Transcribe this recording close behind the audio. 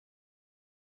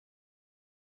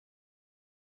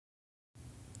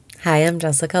Hi, I'm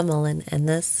Jessica Mullen, and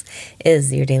this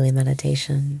is your daily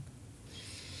meditation.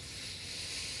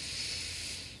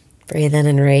 Breathe in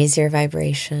and raise your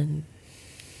vibration.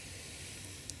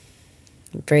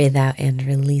 Breathe out and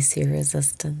release your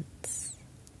resistance.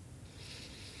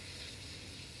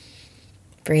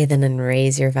 Breathe in and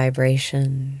raise your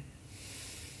vibration.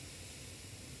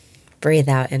 Breathe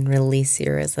out and release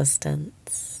your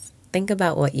resistance. Think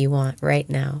about what you want right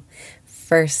now.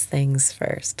 First things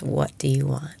first, what do you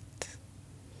want?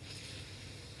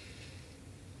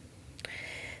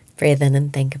 Breathe in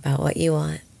and think about what you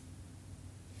want.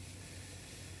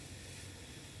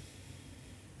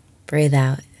 Breathe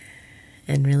out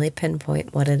and really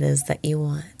pinpoint what it is that you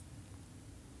want.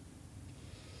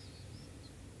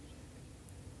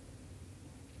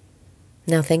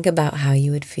 Now think about how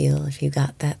you would feel if you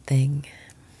got that thing.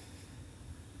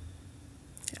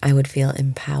 I would feel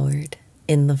empowered,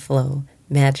 in the flow,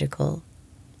 magical,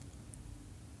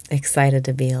 excited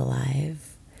to be alive.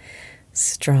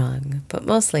 Strong, but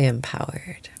mostly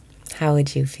empowered. How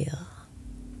would you feel?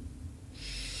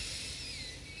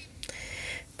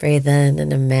 Breathe in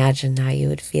and imagine how you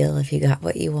would feel if you got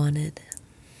what you wanted.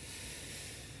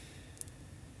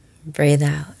 Breathe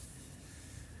out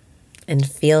and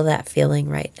feel that feeling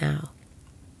right now.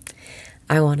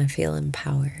 I want to feel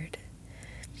empowered.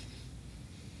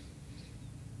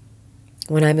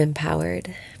 When I'm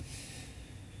empowered,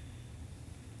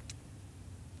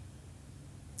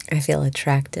 I feel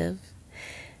attractive.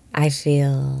 I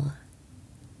feel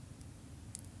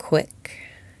quick.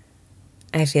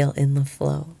 I feel in the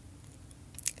flow.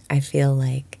 I feel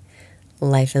like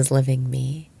life is living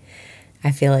me.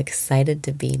 I feel excited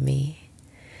to be me.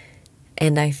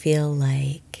 And I feel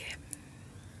like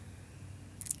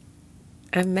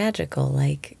I'm magical,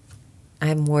 like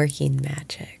I'm working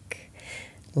magic,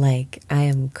 like I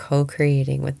am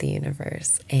co-creating with the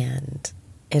universe, and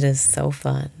it is so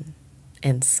fun.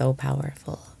 And so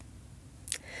powerful.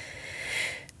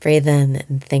 Breathe in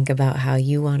and think about how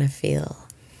you want to feel.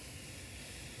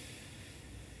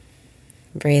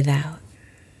 Breathe out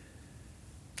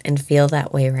and feel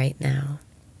that way right now.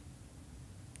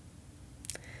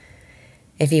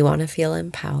 If you want to feel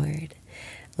empowered,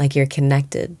 like you're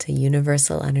connected to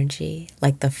universal energy,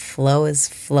 like the flow is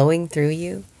flowing through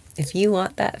you, if you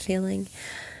want that feeling,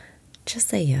 just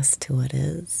say yes to what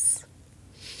is.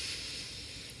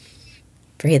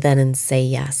 Breathe in and say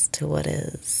yes to what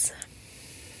is.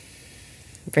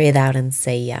 Breathe out and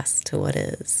say yes to what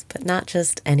is, but not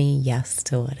just any yes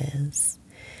to what is.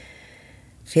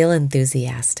 Feel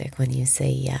enthusiastic when you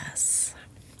say yes.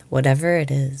 Whatever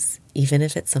it is, even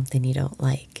if it's something you don't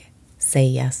like, say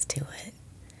yes to it.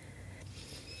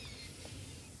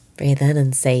 Breathe in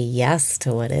and say yes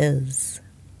to what is.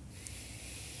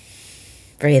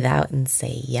 Breathe out and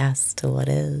say yes to what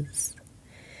is.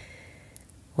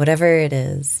 Whatever it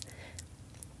is,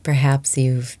 perhaps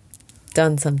you've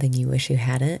done something you wish you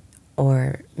hadn't,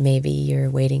 or maybe you're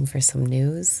waiting for some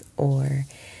news, or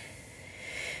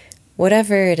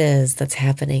whatever it is that's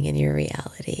happening in your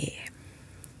reality.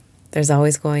 There's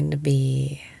always going to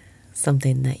be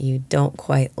something that you don't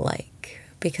quite like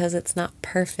because it's not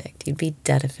perfect. You'd be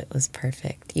dead if it was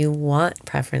perfect. You want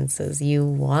preferences. You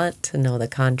want to know the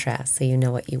contrast so you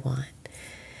know what you want.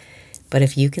 But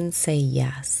if you can say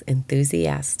yes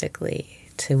enthusiastically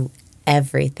to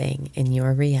everything in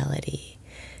your reality,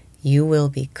 you will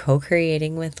be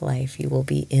co-creating with life, you will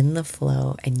be in the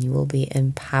flow, and you will be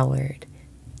empowered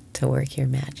to work your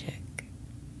magic.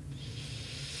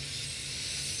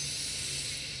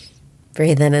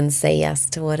 Breathe in and say yes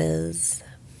to what is.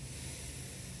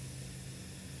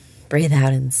 Breathe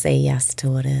out and say yes to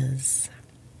what is.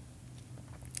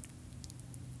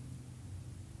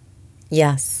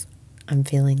 Yes, I'm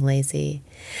feeling lazy.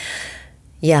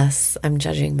 Yes, I'm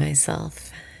judging myself.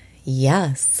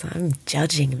 Yes, I'm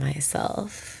judging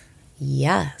myself.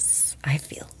 Yes, I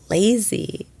feel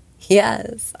lazy.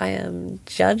 Yes, I am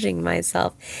judging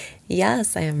myself.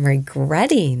 Yes, I am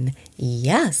regretting.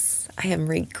 Yes, I am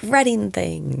regretting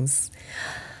things.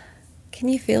 Can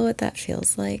you feel what that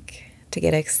feels like? To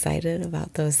get excited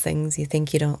about those things you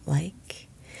think you don't like?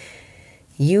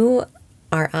 You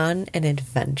are on an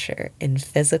adventure in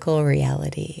physical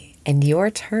reality, and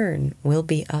your turn will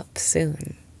be up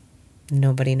soon.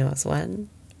 Nobody knows when,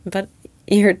 but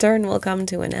your turn will come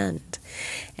to an end,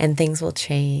 and things will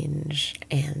change,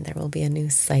 and there will be a new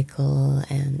cycle,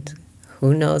 and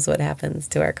who knows what happens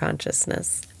to our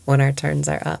consciousness when our turns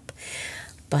are up.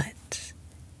 But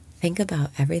think about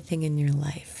everything in your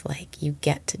life like you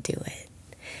get to do it.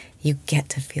 You get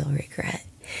to feel regret.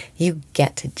 You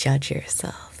get to judge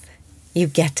yourself. You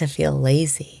get to feel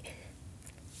lazy.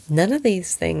 None of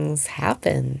these things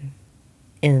happen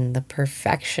in the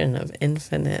perfection of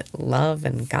infinite love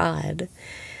and God.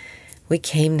 We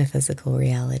came to physical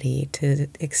reality to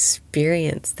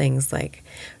experience things like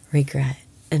regret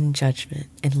and judgment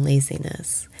and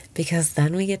laziness, because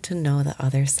then we get to know the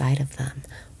other side of them.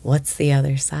 What's the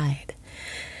other side?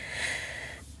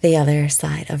 The other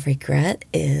side of regret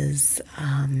is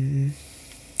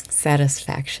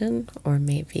satisfaction, or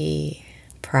maybe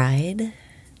pride.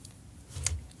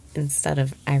 Instead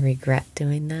of I regret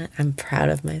doing that, I'm proud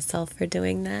of myself for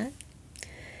doing that.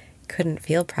 Couldn't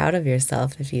feel proud of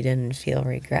yourself if you didn't feel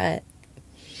regret.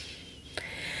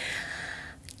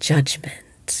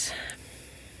 Judgment.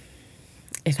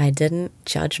 If I didn't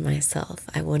judge myself,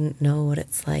 I wouldn't know what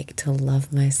it's like to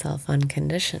love myself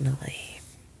unconditionally.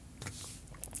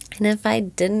 And if I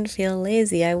didn't feel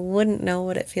lazy, I wouldn't know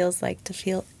what it feels like to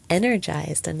feel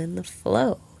energized and in the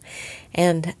flow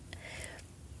and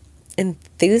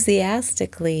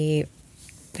enthusiastically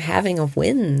having a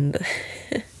wind.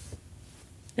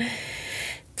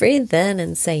 Breathe in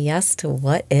and say yes to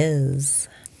what is.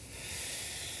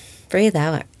 Breathe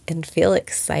out and feel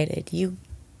excited. You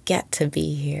get to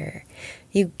be here.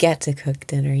 You get to cook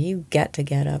dinner. You get to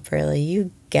get up early.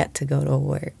 You get to go to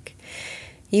work.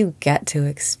 You get to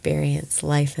experience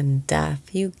life and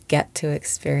death. You get to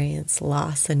experience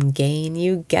loss and gain.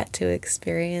 You get to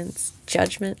experience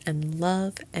judgment and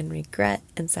love and regret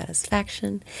and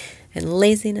satisfaction and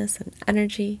laziness and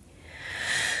energy.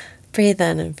 Breathe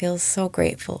in and feel so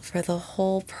grateful for the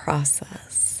whole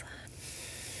process.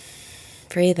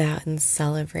 Breathe out and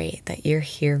celebrate that you're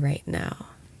here right now,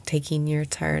 taking your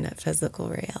turn at physical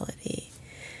reality.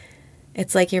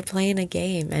 It's like you're playing a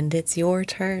game and it's your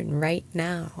turn right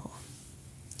now.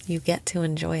 You get to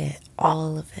enjoy it,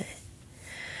 all of it.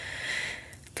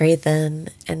 Breathe in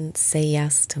and say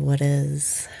yes to what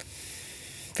is.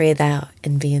 Breathe out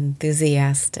and be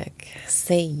enthusiastic.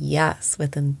 Say yes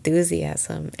with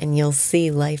enthusiasm and you'll see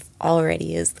life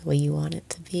already is the way you want it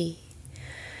to be.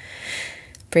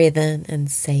 Breathe in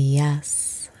and say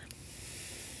yes.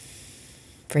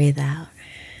 Breathe out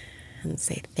and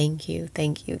say thank you,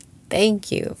 thank you, thank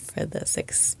you for this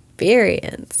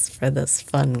experience, for this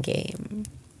fun game.